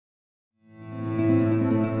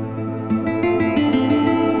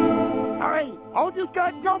all you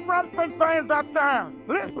got young wrestling fans out there,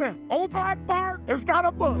 listen, old black Bart has got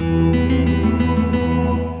a book.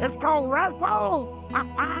 It's called Wrestle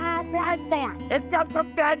Black Bart. It's got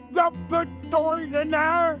some that good stories in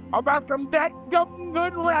there about some that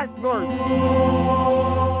good wrestlers.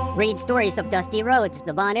 Read stories of Dusty Rhodes,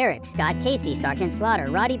 the Von Erichs, Scott Casey, Sergeant Slaughter,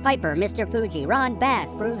 Roddy Piper, Mr. Fuji, Ron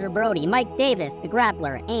Bass, Bruiser Brody, Mike Davis, the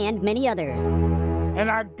Grappler, and many others.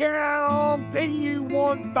 And I guarantee you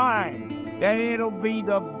one thing, that it'll be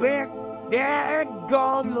the best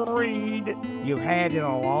dadgum read you've had in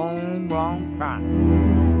a long, long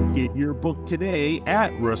time. Get your book today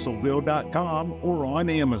at Russellville.com or on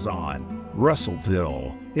Amazon.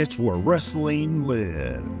 Russellville, it's where wrestling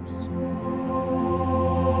lives.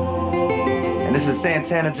 And this is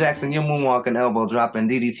Santana Jackson, your moonwalking, elbow dropping,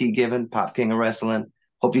 DDT giving, Pop King of Wrestling.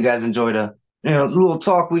 Hope you guys enjoyed a little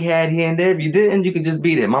talk we had here and there. If you didn't, you could just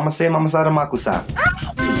beat it. Mama say, Mama sada, makusa.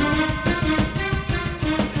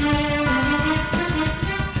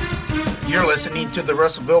 You're listening to the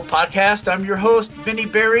Russellville Podcast. I'm your host, Vinny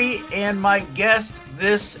Berry, and my guest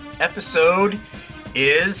this episode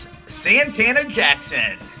is Santana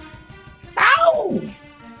Jackson. Ow!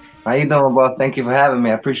 How you doing, bro? Thank you for having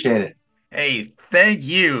me. I appreciate it. Hey, thank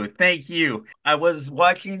you. Thank you. I was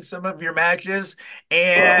watching some of your matches,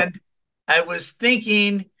 and I was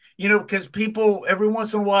thinking, because people, every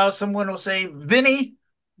once in a while, someone will say, Vinny,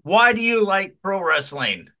 why do you like pro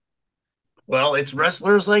wrestling? Well, it's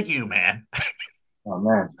wrestlers like you, man. Oh,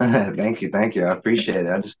 man. Thank you. I appreciate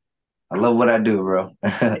it. I love what I do, bro.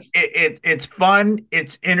 It's fun.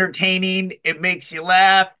 It's entertaining. It makes you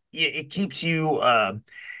laugh. It keeps you,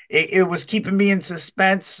 it was keeping me in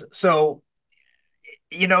suspense. So,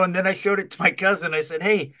 and then I showed it to my cousin. I said,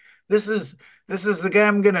 hey, this is the guy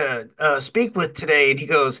I'm going to speak with today. And he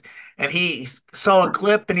goes, and he saw a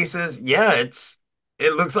clip and he says, yeah,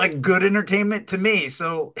 it looks like good entertainment to me.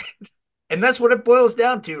 So, and that's what it boils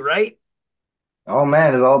down to, right? Oh,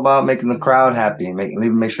 man, it's all about making the crowd happy,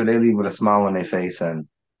 make sure they leave with a smile on their face and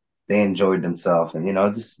they enjoyed themselves. And,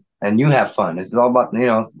 and you have fun. It's all about,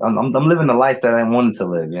 I'm living the life that I wanted to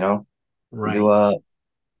live, Right.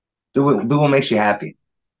 Do what makes you happy.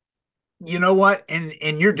 You know what? And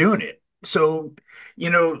you're doing it. So,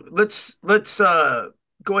 let's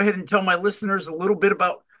go ahead and tell my listeners a little bit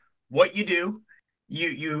about what you do.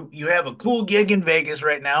 You have a cool gig in Vegas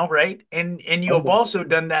right now, right? And you have also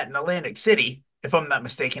done that in Atlantic City, if I'm not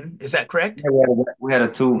mistaken. Is that correct? Yeah, we had a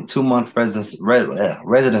 2-month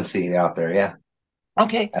residency out there, yeah.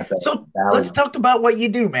 Okay. So let's talk about what you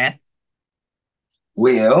do, man.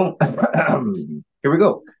 Well, here we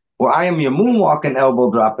go. Well, I am your moonwalking, elbow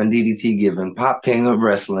dropping, DDT giving, Pop King of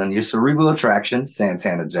Wrestling, your cerebral attraction,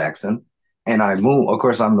 Santana Jackson. And of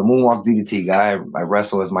course, I'm the moonwalk DDT guy. I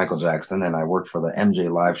wrestle as Michael Jackson, and I work for the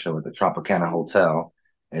MJ Live show at the Tropicana Hotel.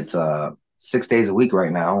 It's 6 days a week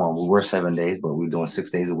right now. We were 7 days, but we're doing 6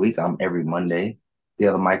 days a week. I'm every Monday. The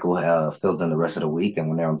other Michael fills in the rest of the week, and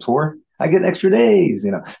when they're on tour, I get extra days,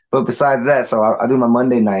 But besides that, so I do my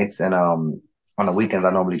Monday nights, and on the weekends, I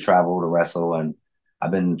normally travel to wrestle, and I've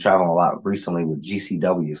been traveling a lot recently with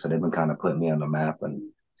GCW, so they've been kind of putting me on the map, and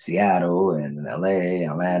Seattle and LA,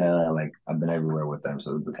 Atlanta, like I've been everywhere with them.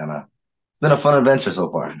 So it's been a fun adventure so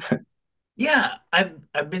far. Yeah,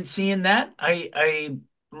 I've been seeing that. I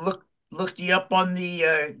looked you up on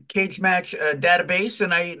the Cage Match database,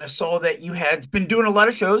 and I saw that you had been doing a lot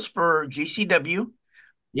of shows for GCW.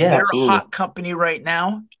 Yeah, they're absolutely. a hot company right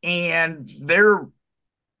now, and they're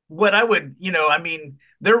what I would,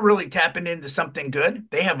 they're really tapping into something good.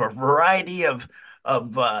 They have a variety of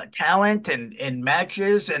talent and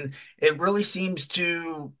matches, and it really seems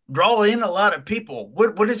to draw in a lot of people.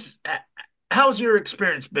 How's your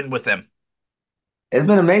experience been with them? It's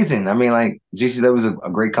been amazing. I mean, like GCW was a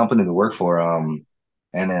great company to work for. And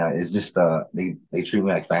it's just they treat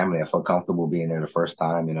me like family. I felt comfortable being there the first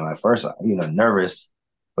time. At first, nervous,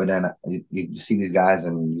 but then you see these guys,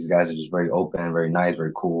 and these guys are just very open, very nice,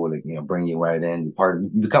 very cool. Like, bring you right in. You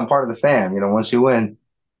become part of the fam. Once you win,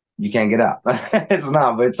 you can't get out. It's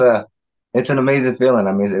not, but it's an amazing feeling.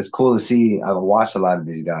 I mean, it's cool to see. I've watched a lot of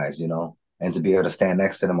these guys, and to be able to stand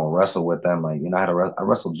next to them or wrestle with them. Like, I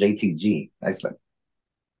wrestled JTG. I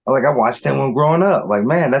watched him when growing up. Like,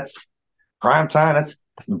 man, that's prime time. That's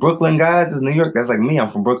Brooklyn guys. Is New York. That's like me. I'm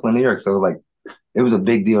from Brooklyn, New York. So it was a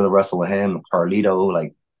big deal to wrestle with him.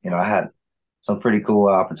 Carlito, I had some pretty cool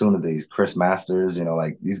opportunities. Chris Masters,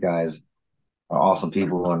 like these guys are awesome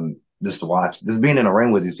people, and just to watch, just being in a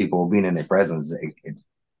ring with these people, being in their presence,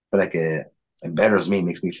 it betters me,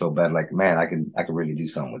 makes me feel better. Like, man, I can really do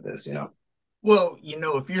something with this. Well,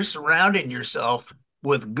 if you're surrounding yourself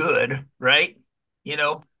with good, right?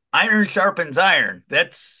 iron sharpens iron.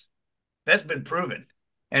 That's been proven.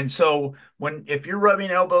 And so if you're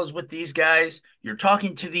rubbing elbows with these guys, you're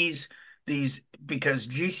talking to these because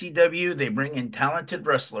GCW, they bring in talented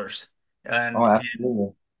wrestlers. Oh, And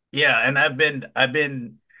absolutely. yeah, and I've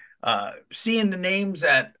been seeing the names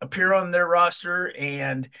that appear on their roster,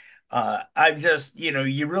 and I've just,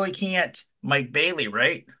 you really can't. Mike Bailey,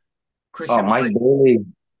 right? Oh, Christian Mike Blake. Bailey.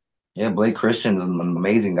 Yeah, Blake Christian's an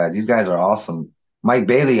amazing guy. These guys are awesome. Mike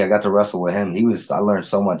Bailey, I got to wrestle with him. I learned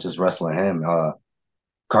so much just wrestling him.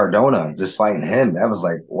 Cardona, just fighting him. That was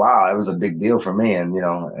like, wow, that was a big deal for me. And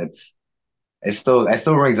it still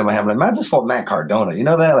rings in my head. I'm like, man, I just fought Matt Cardona. You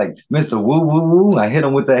know that? Like Mr. Woo Woo Woo. I hit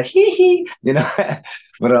him with that hee hee,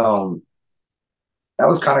 But that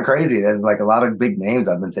was kind of crazy. There's like a lot of big names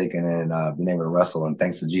I've been taking and been able to wrestle. And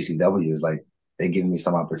thanks to GCW, is like they give me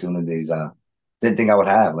some opportunities didn't think I would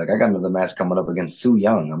have. Like I got another match coming up against Sue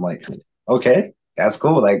Young. I'm like, okay, that's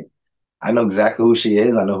cool. Like I know exactly who she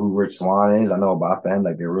is. I know who Rich Swann is. I know about them.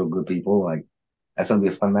 Like they're real good people. Like that's gonna be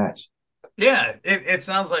a fun match. Yeah, it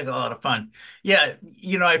sounds like a lot of fun. Yeah,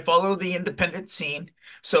 I follow the independent scene.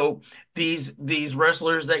 So these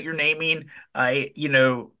wrestlers that you're naming,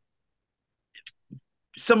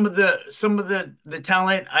 some of the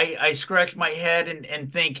talent, I scratch my head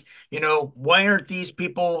and think, why aren't these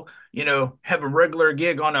people, have a regular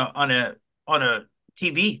gig on a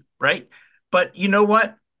TV, right? But you know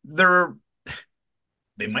what?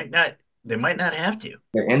 They might not they might not have to.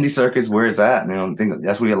 The indie circuit's where it's at. I think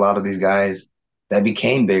that's where a lot of these guys that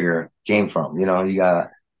became bigger came from. You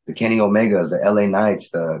got the Kenny Omegas, the LA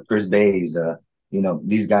Knights, the Chris Bays,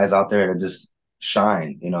 these guys out there that just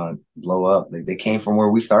shine, and blow up. They came from where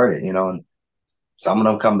we started, and some of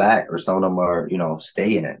them come back or some of them are,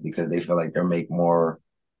 stay in it because they feel like they're make more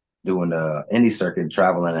doing the indie circuit,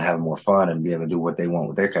 traveling and having more fun and be able to do what they want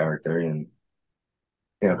with their character. And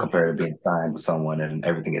Right. compared to being signed with someone and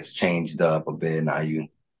everything gets changed up a bit. I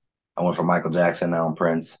went from Michael Jackson, now I'm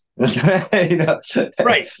Prince. you know,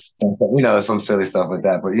 Right. some silly stuff like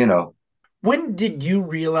that. But When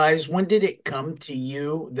did it come to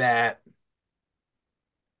you that,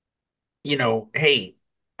 hey,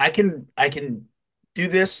 I can do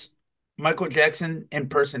this Michael Jackson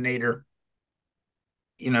impersonator,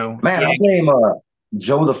 man, I gig. blame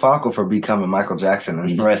Joe DeFalco for becoming Michael Jackson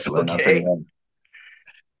in wrestling. I'll tell you Okay. that.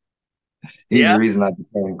 He's the Yeah. reason I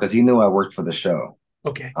became because he knew I worked for the show.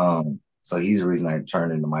 Okay. So he's the reason I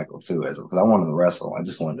turned into Michael too, as because I wanted to wrestle. I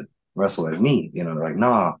just wanted to wrestle as me. They're like,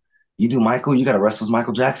 nah, you do Michael, you got to wrestle as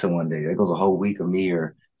Michael Jackson one day. There goes a whole week of me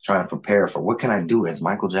or trying to prepare for what can I do as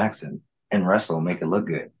Michael Jackson and wrestle and make it look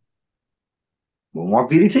good. Moonwalk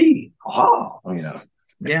DDT. Oh.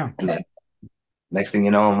 Yeah. And then next thing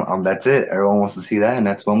you know, that's it. Everyone wants to see that, and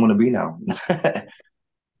that's what I'm going to be now.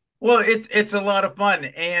 Well, it's a lot of fun.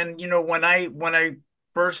 And when I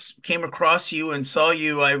first came across you and saw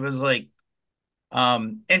you, I was like,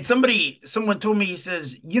 and someone told me, he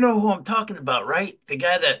says, you know who I'm talking about, right? The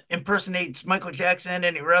guy that impersonates Michael Jackson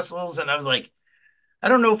and he wrestles. And I was like, I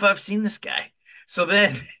don't know if I've seen this guy. So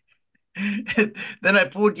then then I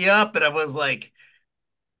pulled you up and I was like,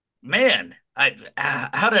 man,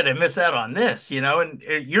 how did I miss out on this? And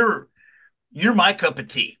you're my cup of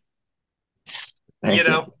tea. Thank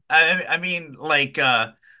you. I mean, like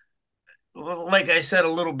I said a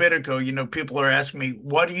little bit ago, people are asking me,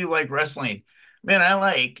 why do you like wrestling? Man, I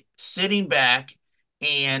like sitting back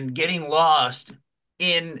and getting lost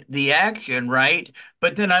in the action, right?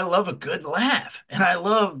 But then I love a good laugh and I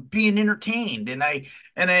love being entertained. And I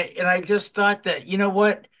just thought that,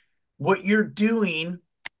 what you're doing,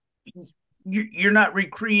 you're not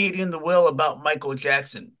recreating the will about Michael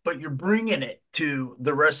Jackson, but you're bringing it to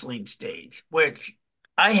the wrestling stage, which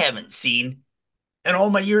I haven't seen in all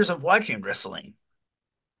my years of watching wrestling,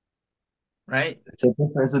 right?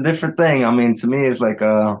 It's a different thing. I mean, to me, it's like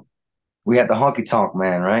we had the honky tonk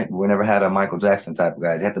man, right? We never had a Michael Jackson type of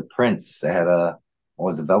guy. They had the Prince. They had what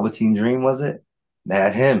was it, Velveteen Dream, was it? They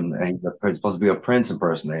had him, and he's supposed to be a Prince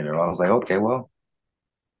impersonator. I was like, okay, well,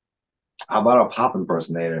 how about a pop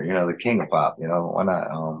impersonator? The king of pop. Why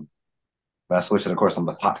not? But I switched it. Of course, I'm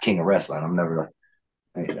the pop king of wrestling. I'm never,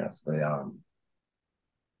 yes, but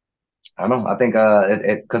I don't know. I think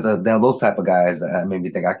it because those type of guys made me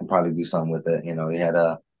think I can probably do something with it. He had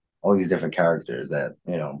all these different characters that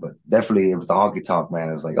but definitely it was the honky tonk man.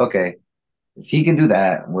 It was like okay, if he can do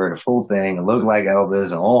that, wear the full thing and look like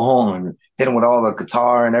Elvis and all home and hit him with all the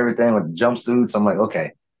guitar and everything with the jumpsuits, I'm like,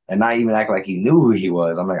 okay. And not even act like he knew who he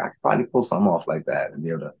was. I'm like, I could probably pull something off like that and be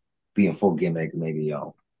able to be in full gimmick, maybe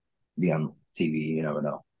be on TV. You never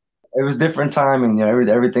know. It was different timing.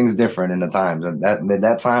 Everything's different in the times. And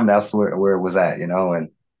that time, that's where it was at. And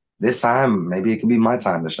this time maybe it could be my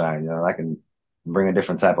time to shine. You know, I can bring a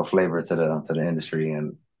different type of flavor to the industry.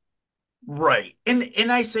 And Right.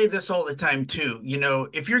 And I say this all the time too. You know,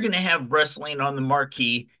 if you're going to have wrestling on the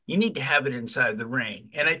marquee, you need to have it inside the ring.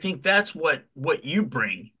 And I think that's what you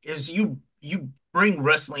bring is you bring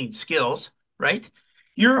wrestling skills, right?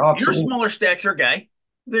 oh, You're a absolutely, smaller stature guy.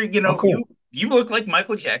 There, you of know, course. you look like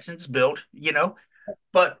Michael Jackson's build, you know,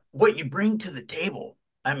 but what you bring to the table,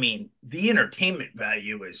 I mean, the entertainment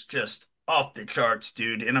value is just off the charts,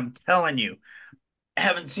 dude. And I'm telling you, I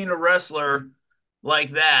haven't seen a wrestler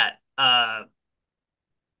like that.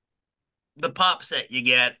 The pops that you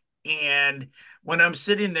get. And when I'm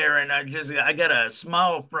sitting there and I got a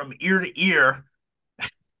smile from ear to ear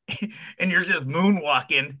and you're just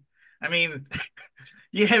moonwalking. I mean,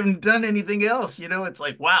 you haven't done anything else, you know, it's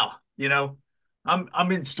like, wow, you know,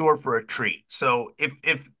 I'm in store for a treat. So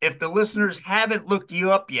if the listeners haven't looked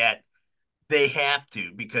you up yet, they have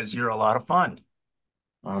to because you're a lot of fun.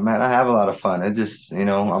 Oh man, I have a lot of fun. It just, you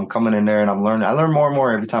know, I'm coming in there and I'm learning. I learn more and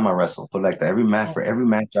more every time I wrestle. But like every match for Oh, every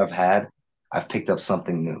match I've had, I've picked up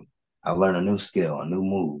something new. I've learned a new skill, a new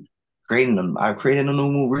move. I've created a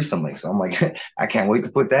new move recently. So I'm like, I can't wait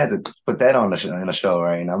to put that on the show, in a show,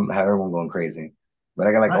 right? And I'm have everyone going crazy. But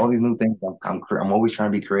I got like all right, these new things. I'm always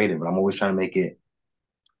trying to be creative, but I'm always trying to make it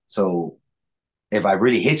so if I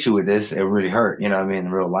really hit you with this, it really hurt. You know what I mean?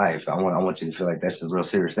 In real life, I want you to feel like that's a real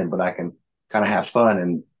serious thing. But I can kind of have fun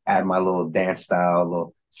and add my little dance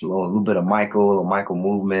style, a little bit of Michael, a little Michael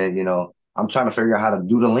movement. You know, I'm trying to figure out how to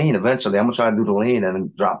do the lean. Eventually, I'm gonna try to do the lean and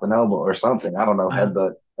then drop an elbow or something. I don't know, uh,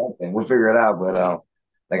 headbutt something. We'll figure it out. But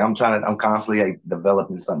like I'm constantly like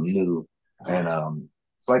developing something new, and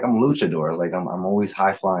it's like I'm luchador. It's like I'm always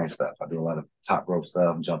high flying stuff. I do a lot of top rope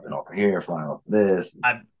stuff, jumping off of here, flying off this.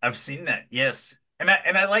 I've seen that, yes, and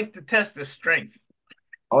I like to test the strength.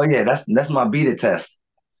 Oh yeah, that's my beat it test.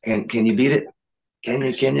 Can you beat it? Can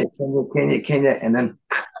you? And then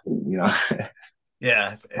you know,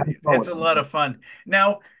 Yeah, have fun it's with a lot it. of fun.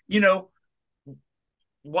 Now, you know,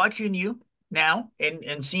 watching you now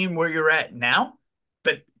and seeing where you're at now,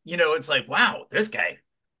 but you know, it's like, wow, this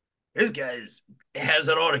guy's has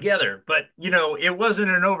it all together. But you know, it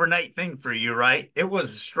wasn't an overnight thing for you, right? It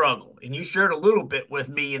was a struggle, and you shared a little bit with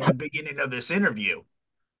me in the beginning of this interview.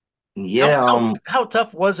 How Yeah, how how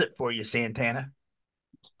tough was it for you, Santana?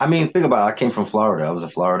 I mean, think about it. I came from Florida. I was in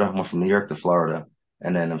Florida. I went from New York to Florida.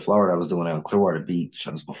 And then in Florida, I was doing it on Clearwater Beach.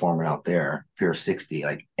 I was performing out there, Pier 60,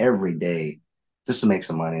 like every day, just to make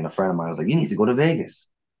some money. And a friend of mine was like, you need to go to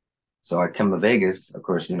Vegas. So I come to Vegas. Of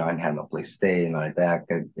course, you know, I didn't have no place to stay and like that.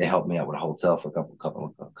 They helped me out with a hotel for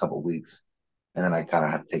a couple of weeks. And then I kind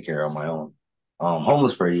of had to take care of my own.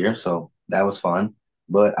 Homeless for a year, so that was fun.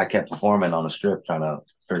 But I kept performing on the strip, trying to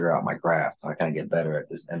figure out my craft. I kind of get better at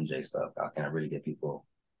this MJ stuff. I kind of really get people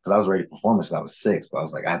because I was ready to perform since I was 6, but I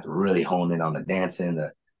was like, I had to really hone in on the dancing,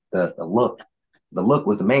 the look. The look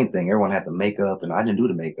was the main thing. Everyone had the makeup, and I didn't do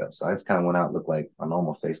the makeup, so I just kind of went out, looked like a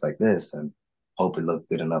normal face like this, and hope it looked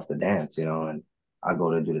good enough to dance, you know. And I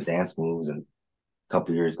go to do the dance moves, and a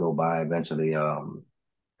couple years go by. Eventually,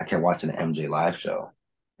 I kept watching the MJ live show,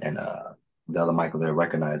 and the other Michael there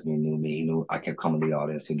recognized me, knew me. He knew I kept coming to the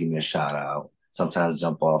audience. He'd give me a shout out. Sometimes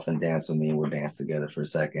jump off and dance with me, and we'll dance together for a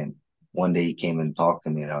second. One day he came and talked to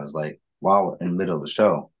me, and I was like, "Wow!" In the middle of the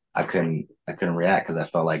show, I couldn't react because I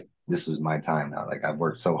felt like this was my time now. Like I've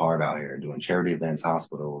worked so hard out here doing charity events,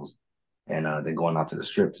 hospitals, and then going out to the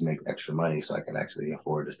strip to make extra money so I can actually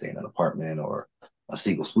afford to stay in an apartment or a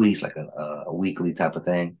single suites, like a weekly type of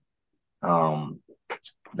thing. Um,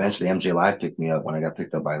 Eventually MJ Live picked me up when I got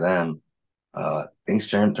picked up by them. Things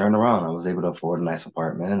turned around. I was able to afford a nice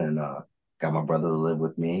apartment and got my brother to live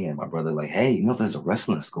with me. And my brother like, hey, you know, there's a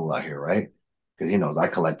wrestling school out here, right? Because you know, I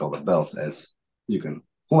collect all the belts, as you can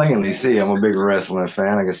plainly see. I'm a big wrestling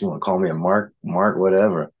fan. I guess you want to call me a Mark,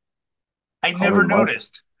 whatever. I Call me never Mark.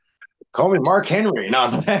 noticed. Call me Mark Henry. No,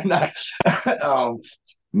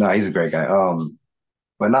 no, he's a great guy.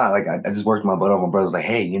 But not like I just worked my butt off. My brother was like,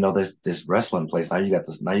 "Hey, you know, there's this wrestling place. Now you got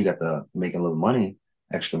this. Now you got the making a little money,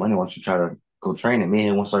 extra money. Why don't you try to go train?" And me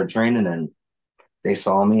and one started training, and they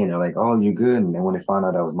saw me, and they're like, "Oh, you're good." And then when they found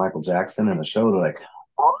out I was Michael Jackson in the show, they're like,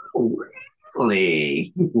 "Oh,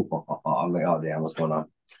 really?" I'm like, "Oh, damn, what's going on?"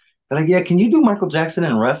 They're like, "Yeah, can you do Michael Jackson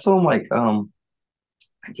and wrestle?" I'm like,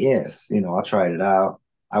 I guess, you know, I tried it out.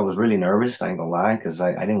 I was really nervous, I ain't gonna lie, because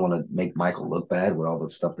I didn't want to make Michael look bad with all the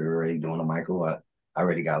stuff they were already doing to Michael. I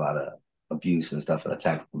already got a lot of abuse and stuff and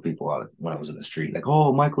attack from people when I was in the street, like,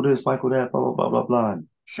 oh, Michael this, Michael that, blah, blah, blah, blah, blah, and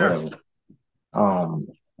Sure. whatever. Um,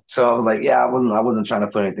 so I was like, yeah, I wasn't trying to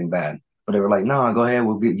put anything bad. But they were like, no, go ahead,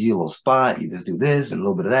 we'll give you a little spot. You just do this and a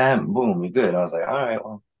little bit of that, and boom, you're good. I was like, all right,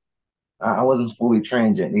 well. I wasn't fully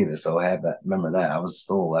trained yet neither. So I had that. Remember that I was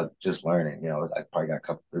still like just learning. I probably got a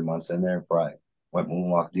couple 3 months in there before I went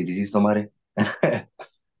moonwalk DDT somebody.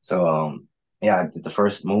 So yeah, I did the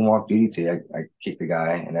first moonwalk DDT. I kicked the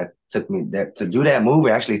guy, and that took me that to do that move.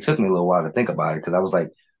 It actually took me a little while to think about it because I was like,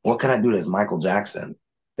 what can I do that's Michael Jackson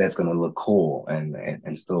that's gonna look cool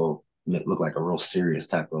and still look like a real serious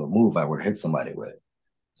type of move I would hit somebody with.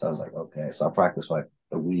 So I was like, okay. So I practiced for like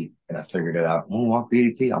a week and I figured it out. Moonwalk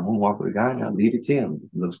DDT. I'll moonwalk with a guy and I'll DDT him.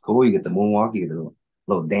 It looks cool. You get the moonwalk, you get a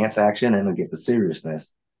little dance action, and you get the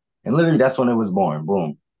seriousness. And literally, that's when it was born.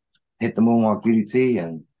 Boom. Hit the moonwalk DDT,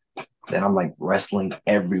 and then I'm like wrestling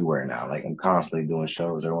everywhere now. Like I'm constantly doing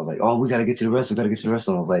shows. Everyone's like, "Oh, we got to get you to wrestle. We got to get you to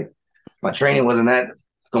wrestle." I was like, my training wasn't that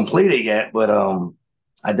completed yet, but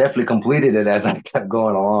I definitely completed it as I kept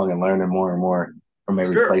going along and learning more and more from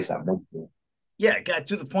every Sure. place I've been to. Yeah, it got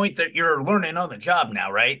to the point that you're learning on the job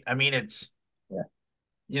now, right? I mean, it's,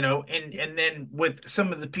 Yeah. and then with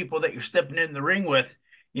some of the people that you're stepping in the ring with,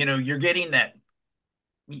 you're getting that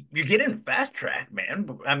you're getting fast track, man.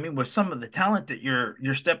 I mean, with some of the talent that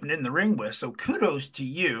you're stepping in the ring with. So kudos to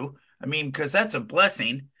you. I mean, because that's a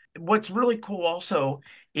blessing. What's really cool also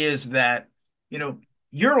is that, you know,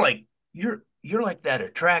 you're like you're like that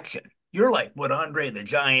attraction. You're like what Andre the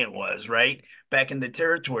Giant was, right? Back in the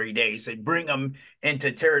territory days. They bring them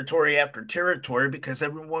into territory after territory because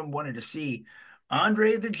everyone wanted to see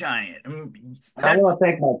Andre the Giant. I mean, And I that's want to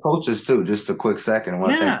thank my coaches too. Just a quick second. I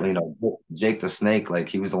want to thank, yeah, Jake the Snake. Like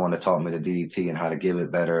he was the one that taught me the DDT and how to give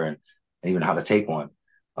it better and even how to take one.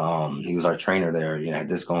 He was our trainer there. Had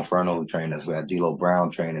Disco Inferno who trained us. We had D'Lo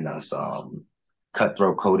Brown training us.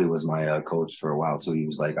 Cutthroat Cody was my coach for a while too. He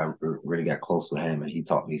was like I really got close with him, and he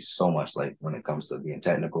taught me so much. Like when it comes to being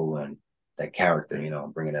technical and that character,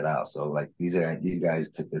 bringing it out. So like these guys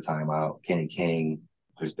took their time out. Kenny King,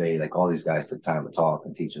 Chris Bay, like all these guys took time to talk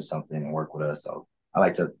and teach us something and work with us. So I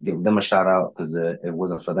like to give them a shout out because it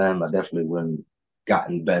wasn't for them, I definitely wouldn't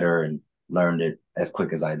gotten better and learned it as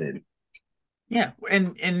quick as I did. yeah.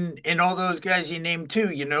 And all those guys you named too,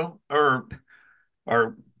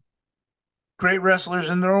 are great wrestlers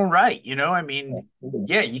in their own right. I mean,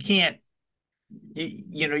 yeah, you can't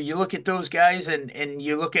you look at those guys and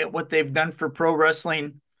you look at what they've done for pro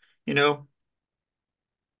wrestling, you know,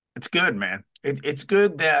 it's good, man. It's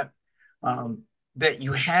good that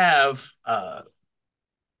you have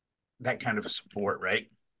that kind of a support, right?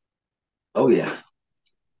 Oh yeah.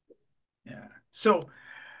 Yeah. So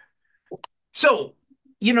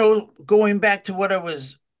going back to what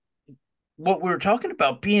we were talking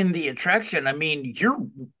about being the attraction. I mean,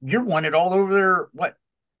 you're wanted all over there. What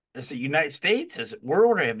is it? United States? Is it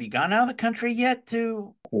world? Or have you gone out of the country yet?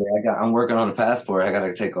 To Yeah, I'm working on a passport. I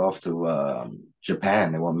gotta take off to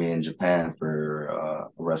Japan. They want me in Japan for a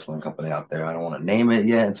wrestling company out there. I don't want to name it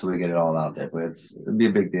yet until we get it all out there, but it'd be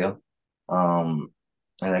a big deal. Um,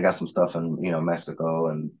 and I got some stuff in Mexico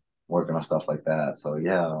and working on stuff like that. So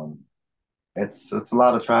yeah, it's a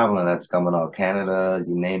lot of traveling that's coming out. Canada,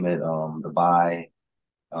 you name it, Dubai,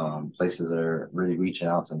 places that are really reaching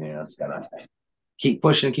out to me. I just gotta keep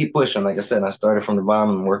pushing, keep pushing. Like I said, I started from the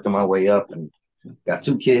bottom and working my way up, and got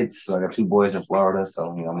two kids. So I got two boys in Florida. So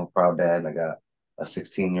I'm a proud dad. And I got a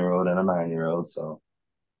 16-year-old and a 9-year-old. So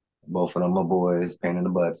both of them are boys, pain in the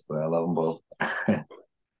butts, but I love them both.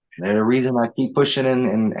 They're the reason I keep pushing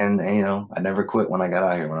and I never quit when I got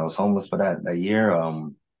out here. When I was homeless for that year,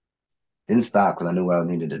 didn't stop because I knew what I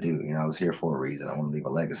needed to do. I was here for a reason. I want to leave a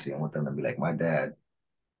legacy. I want them to be like my dad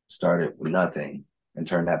started with nothing and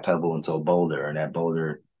turned that pebble into a boulder and that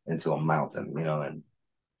boulder into a mountain,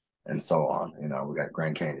 and so on. We got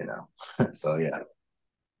Grand Canyon now. So yeah,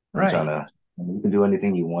 I'm trying right. to. You can do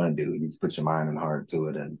anything you want to do. You just put your mind and heart to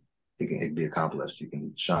it, and it can be accomplished. You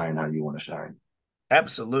can shine how you want to shine.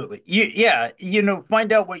 Absolutely. Yeah,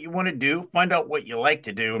 find out what you want to do, find out what you like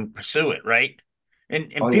to do and pursue it, right?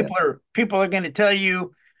 And Oh yeah, people are going to tell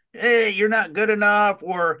you, "Hey, you're not good enough,"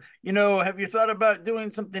 or, "Have you thought about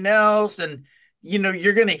doing something else?" And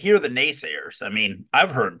you're going to hear the naysayers. I mean,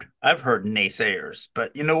 I've heard naysayers,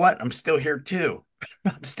 but you know what? I'm still here too.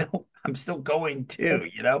 I'm still going too,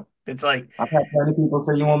 It's like, I've had plenty of people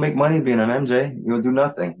say you won't make money being an MJ. You'll do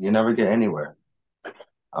nothing. You never get anywhere.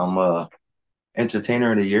 I'm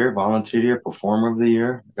entertainer of the year, volunteer of the year, performer of the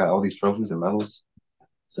year. Got all these trophies and medals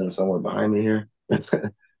sitting somewhere behind me here.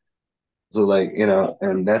 So like,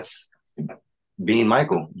 and that's being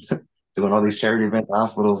Michael, doing all these charity events,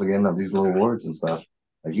 hospitals, again, of these little awards and stuff.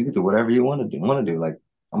 Like you can do whatever you want to do. Like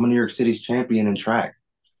I'm a New York City's champion in track.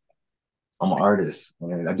 I'm an artist.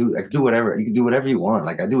 And I can do whatever. You can do whatever you want.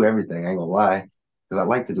 Like I do everything. I ain't gonna lie. Because I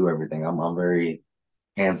like to do everything. I'm very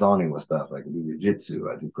hands-on with stuff. Like I do jiu-jitsu,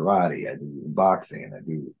 I do karate, I do boxing, I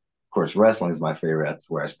do, of course, wrestling is my favorite. That's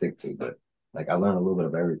where I stick to. But like I learn a little bit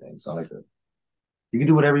of everything. So I like to. You can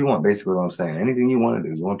do whatever you want. Basically, what I'm saying. Anything you want to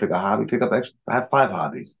do. You want to pick a hobby, pick up extra. Have 5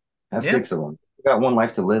 hobbies. Have Yeah, 6 of them. You got one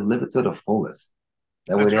life to live. Live it to the fullest.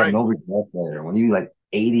 That way, that's they have right. no regrets later. When you like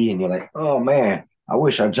 80 and you're like, oh man, I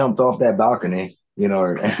wish I jumped off that balcony.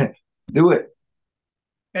 Or do it.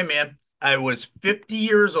 Hey, man, I was 50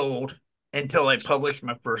 years old until I published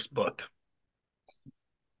my first book.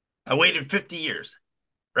 I waited 50 years,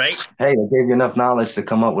 right? Hey, it gave you enough knowledge to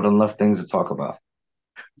come up with enough things to talk about.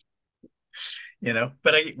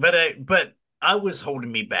 But I was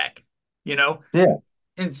holding me back, you know, Yeah,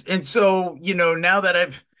 and so now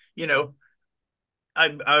that you know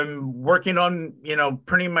I'm working on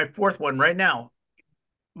printing my fourth one right now.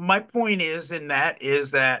 My point is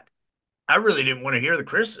that I really didn't want to hear the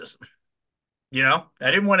criticism. I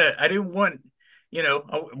didn't want to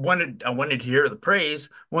hear the praise.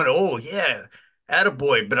 Oh yeah,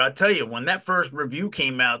 attaboy. But I'll tell you, when that first review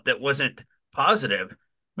came out that wasn't positive,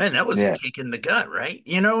 man, that was a yeah. kick in the gut, right?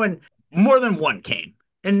 And more than one came.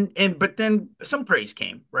 But then some praise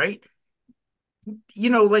came, right?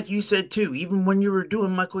 Like you said too, even when you were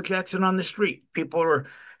doing Michael Jackson on the street, people were,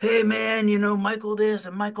 hey man, Michael this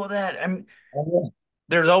and Michael that. I mean, Oh, yeah.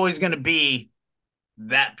 there's always going to be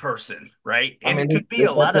that person, right? I And it mean, could be there's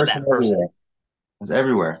a that lot of person that person. everywhere. It's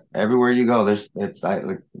everywhere. Everywhere you go, there's it's like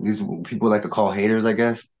these people like to call haters, I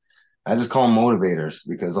guess. I just call them motivators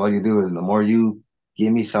because all you do is the more you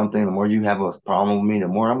give me something, the more you have a problem with me, the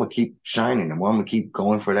more I'm gonna keep shining, the more I'm gonna keep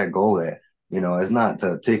going for that goal that, it's not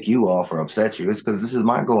to tick you off or upset you. It's because this is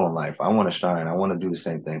my goal in life. I want to shine. I want to do the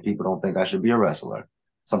same thing. People don't think I should be a wrestler.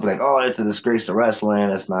 Something like, oh, it's a disgrace to wrestling.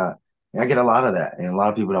 That's not. And I get a lot of that. And a lot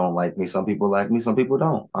of people don't like me. Some people like me, some people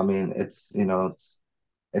don't. I mean, it's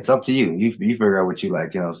up to you. You figure out what you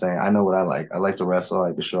like, you know what I'm saying? I know what I like. I like to wrestle. I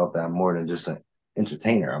like to show up that I'm more than just an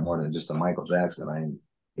entertainer. I'm more than just a Michael Jackson.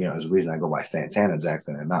 There's a reason I go by Santana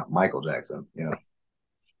Jackson and not Michael Jackson.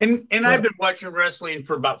 And I've But been watching wrestling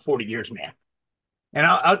for about 40 years, man. And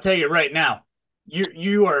I'll tell you right now,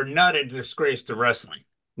 you are not a disgrace to wrestling.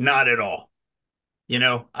 Not at all. You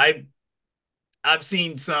know, I I've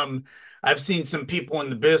seen some I've seen some people in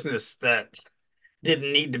the business that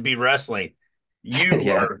didn't need to be wrestling.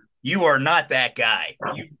 yeah, You are not that guy.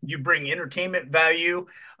 You bring entertainment value.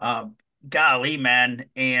 Golly, man,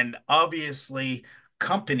 and obviously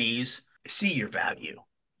companies see your value,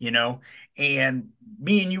 you know. And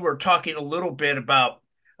me and you were talking a little bit about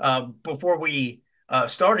before we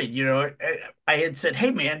started. I had said,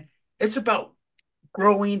 "Hey, man, it's about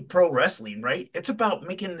growing pro wrestling, right? It's about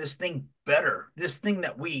making this thing better, this thing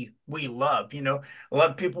that we love. A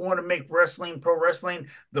lot of people want to make pro wrestling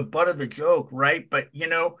the butt of the joke, right? But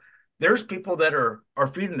there's people that are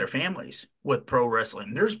feeding their families with pro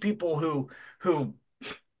wrestling. There's people who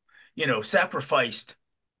sacrificed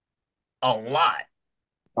a lot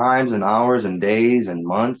times and hours and days and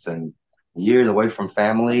months and years away from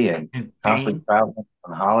family and in constantly pain. traveling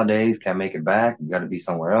on holidays, can't make it back. You got to be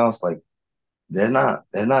somewhere else. Like they're not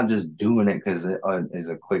just doing it because it is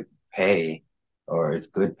a quick pay or it's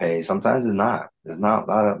good pay. Sometimes it's not. There's not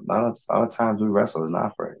a lot of times we wrestle is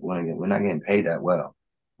not for it. We're not getting paid that well.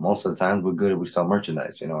 Most of the times we're good if we sell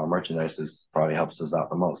merchandise. Our merchandise is probably helps us out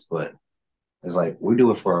the most. But it's like we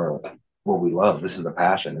do it for what we love. This is a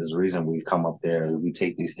passion. There's a reason we come up there. We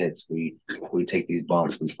take these hits. We take these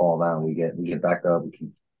bumps. We fall down. We get back up. We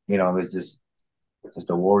keep, it's just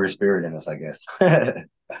a warrior spirit in us, I guess. But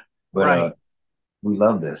Right. we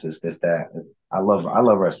love this. It's that. I love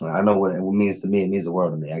wrestling. I know what it means to me. It means the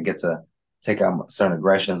world to me. I get to take out certain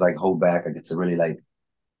aggressions, like hold back. I get to really like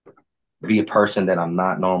be a person that I'm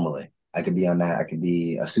not normally. I could be on that. I could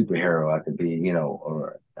be a superhero. I could be,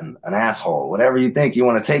 or an asshole, whatever you think you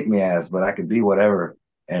want to take me as, but I could be whatever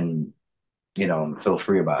and, feel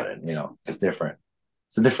free about it. It's different.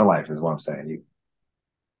 It's a different life, is what I'm saying.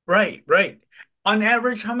 Right, right. On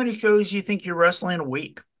average, how many shows do you think you're wrestling a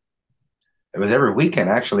week? It was every weekend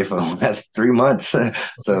actually for the last 3 months. So it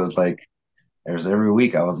was like, it was every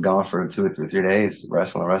week I was gone for 2 or 3 days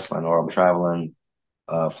wrestling, or I'm traveling,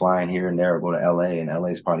 flying here and there, or go to LA, and LA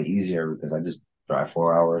is probably easier because I just drive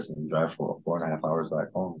 4 hours and drive for 4.5 hours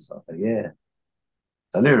back home. So like, yeah,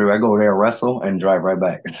 so literally I go there, wrestle, and drive right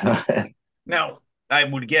back. Now, I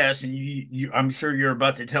would guess, and I'm sure you're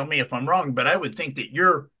about to tell me if I'm wrong, but I would think that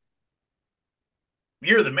you're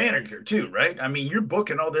the manager too, right? I mean, you're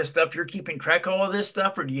booking all this stuff, you're keeping track of all this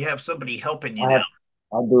stuff, or do you have somebody helping you I now? have,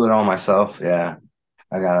 I'll do it all myself. Yeah,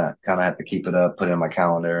 I gotta kind of have to keep it up, put it in my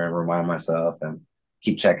calendar, and remind myself. And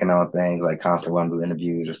keep checking on things like constantly when I'm doing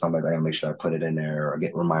interviews or something like that. I gotta make sure I put it in there or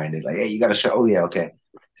get reminded like, hey, you gotta show. Oh yeah, okay.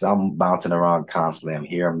 So I'm bouncing around constantly. I'm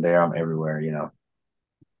here, I'm there, I'm everywhere.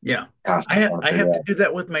 Yeah. Constantly trying to I figure have to out. do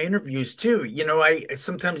that with my interviews too. I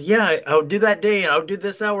sometimes, yeah, I'll do that day, I'll do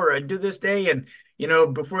this hour, I do this day, and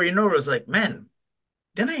before you know it, it's like, man,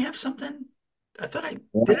 didn't I have something? I thought I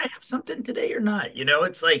did I have something today or not?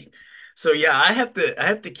 It's like, so yeah, I have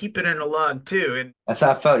to keep it in a log too. And That's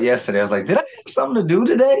how I felt yesterday. I was like, did I have something to do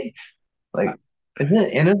today? Like, is it an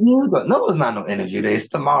interview? But no, it's not no interview day. It's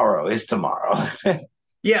tomorrow. It's tomorrow.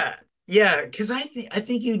 yeah, yeah, because I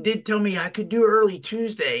think you did tell me I could do early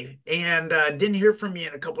Tuesday, and didn't hear from you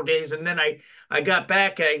in a couple days, and then I got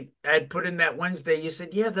back. I had put in that Wednesday. You said,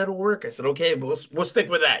 yeah, that'll work. I said, okay, we'll stick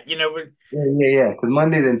with that. Yeah, yeah, yeah. Because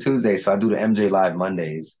Mondays and Tuesdays, so I do the MJ Live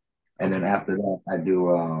Mondays, and then Okay, after that, I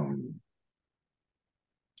do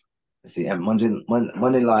let's see, Monday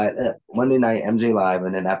night MJ Live,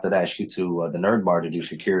 and then after that, I shoot to the Nerd Bar to do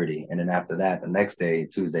security, and then after that, the next day,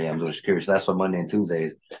 Tuesday, I'm doing security. So that's what Monday and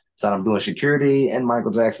Tuesdays. So I'm doing security and Michael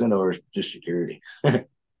Jackson, or just security.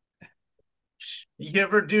 you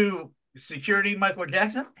ever do security, Michael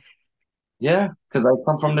Jackson? Yeah, because I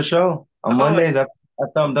come from the show on Oh, Mondays. After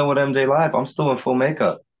I'm done with MJ Live, I'm still in full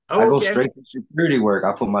makeup. I go okay, straight to security work.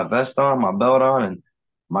 I put my vest on, my belt on, and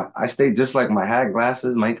I stay just like my hat,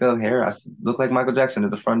 glasses, makeup, hair. Look like Michael Jackson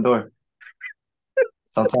at the front door.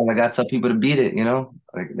 Sometimes I gotta tell people to beat it,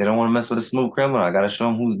 like they don't want to mess with a smooth criminal. I gotta show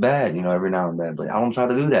them who's bad, every now and then. But I don't try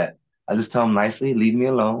to do that. I just tell them nicely, leave me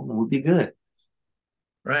alone, and we'll be good.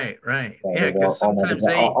 right, right, Yeah, yeah, there's because sometimes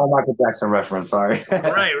all Michael Jackson reference. Sorry.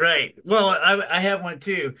 right, right. Well, I have one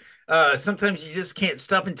too. Sometimes you just can't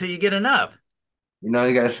stop until you get enough. You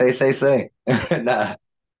gotta say. Nah.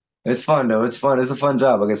 It's fun though. It's fun. It's a fun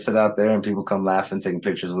job. I can sit out there and people come laughing, taking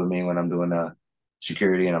pictures with me when I'm doing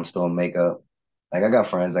security and I'm still in makeup. Like I got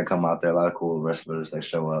friends that come out there, a lot of cool wrestlers that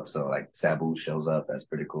show up. So like Sabu shows up, that's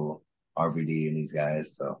pretty cool. RVD and these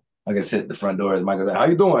guys. So I can sit at the front door as Michael's like, how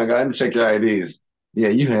you doing? I got to check your IDs. Yeah,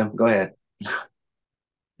 you him. Go ahead.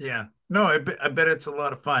 Yeah. No, I bet it's a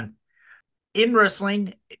lot of fun. In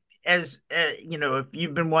wrestling, as if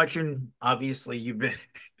you've been watching, obviously you've been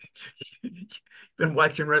been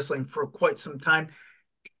watching wrestling for quite some time.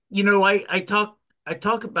 I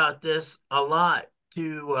talk about this a lot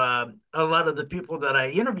to a lot of the people that I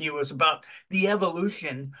interview is about the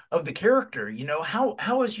evolution of the character.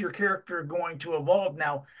 How is your character going to evolve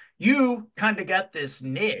now? You kind of got this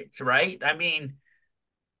niche, right? I mean,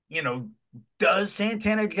 you know, does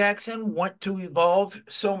Santana Jackson want to evolve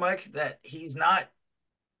so much that he's not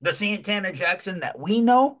the Santana Jackson that we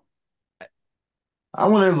know? I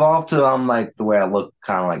want to evolve to like the way I look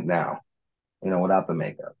kind of like now. Without the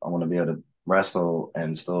makeup. I want to be able to wrestle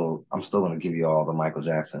and I'm still going to give you all the Michael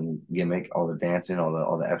Jackson gimmick, all the dancing,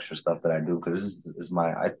 all the extra stuff that I do because this is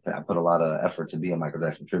I put a lot of effort to be a Michael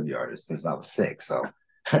Jackson tribute artist since I was 6. So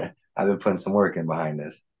I've been putting some work in behind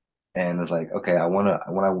this. And it's like, okay, when I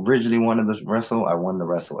originally wanted to wrestle, I wanted to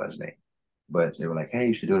wrestle as me. But they were like, hey,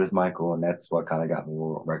 you should do it as Michael. And that's what kind of got me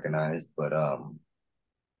recognized. But I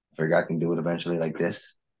figured I can do it eventually like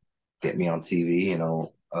this, get me on TV,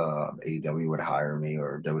 AEW would hire me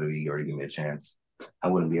or WWE or give me a chance. I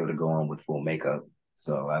wouldn't be able to go on with full makeup.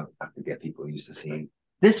 So I have to get people used to seeing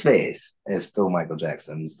this face. It's still Michael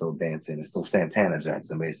Jackson, it's still dancing, it's still Santana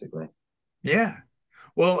Jackson, basically. Yeah.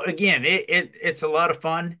 Well, again, it's a lot of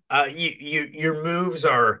fun. Your moves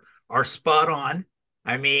are spot on.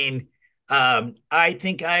 I mean, I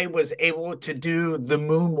think I was able to do the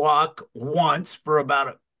moonwalk once for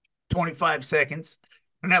about 25 seconds,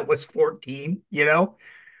 and that was 14,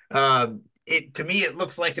 it to me it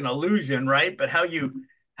looks like an illusion, right? But how you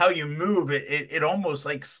move it almost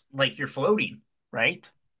like you're floating,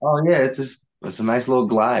 right? Oh yeah, it's a nice little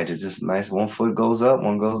glide. It's just nice. One foot goes up,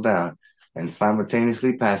 one goes down, and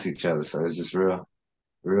simultaneously pass each other. So it's just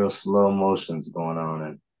real slow motions going on.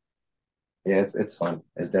 And yeah, it's fun.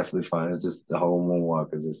 It's definitely fun. It's just the whole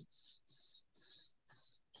moonwalk is just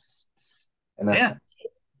and Yeah.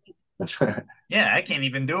 that's Yeah, I can't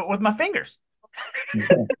even do it with my fingers.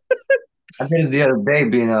 I did it the other day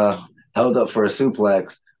being held up for a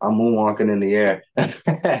suplex. I'm moonwalking in the air.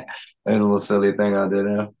 There's a little silly thing I did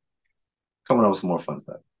there. Coming up with some more fun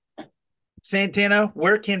stuff. Santana,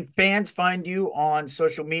 where can fans find you on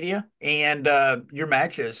social media and your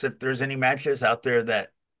matches, if there's any matches out there that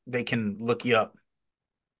they can look you up?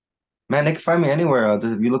 Man, they can find me anywhere.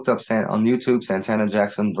 If you looked up on YouTube, Santana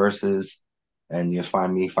Jackson versus, and you'll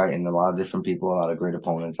find me fighting a lot of different people, a lot of great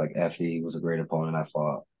opponents. Like Effie was a great opponent I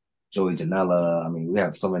fought. Joey Janela. I mean, we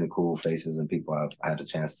have so many cool faces and people I've had a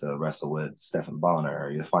chance to wrestle with. Stephen Bonner.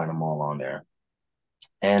 You'll find them all on there.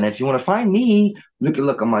 And if you want to find me,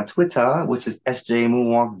 look on my Twitter, which is SJ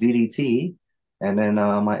Moonwalk DDT. And then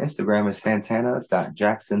my Instagram is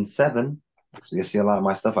Santana.Jackson7. So you'll see a lot of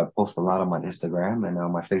my stuff. I post a lot on my Instagram, and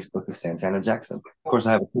my Facebook is Santana Jackson. Of course,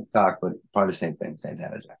 I have a TikTok, but probably the same thing,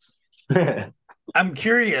 Santana Jackson. I'm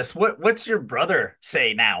curious, what's your brother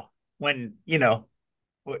say now when,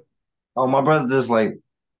 what? Oh, my brother just like,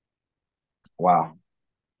 wow,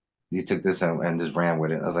 you took this and just ran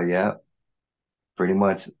with it. I was like, yeah, pretty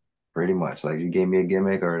much, pretty much. Like you gave me a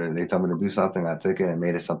gimmick or they told me to do something, I took it and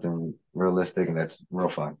made it something realistic and that's real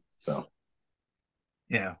fun. So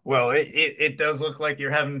Yeah, well, it does look like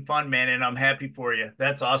you're having fun, man, and I'm happy for you.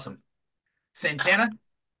 That's awesome. Santana,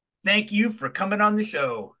 thank you for coming on the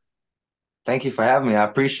show. thank you for having me. I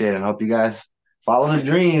appreciate it. And hope you guys follow the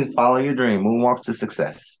dreams, follow your dream, moonwalk to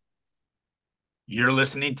success. You're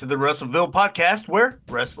listening to the Russellville podcast where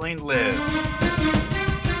wrestling lives.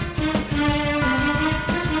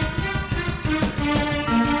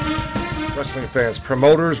 Wrestling fans,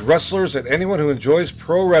 promoters, wrestlers, and anyone who enjoys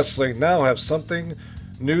pro wrestling now have something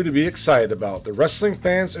new to be excited about. The Wrestling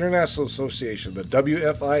Fans International Association, the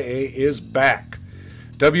WFIA, is back.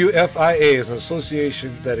 WFIA is an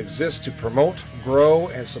association that exists to promote, grow,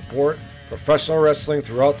 and support professional wrestling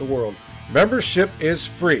throughout the world. Membership is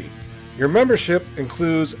free. Your membership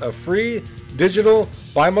includes a free digital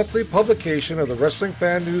bi-monthly publication of the Wrestling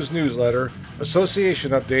Fan News newsletter,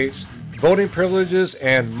 association updates, voting privileges,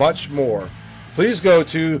 and much more. Please go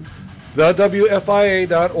to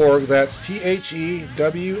thewfia.org, that's THEWFIA.org,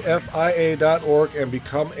 and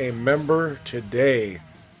become a member today.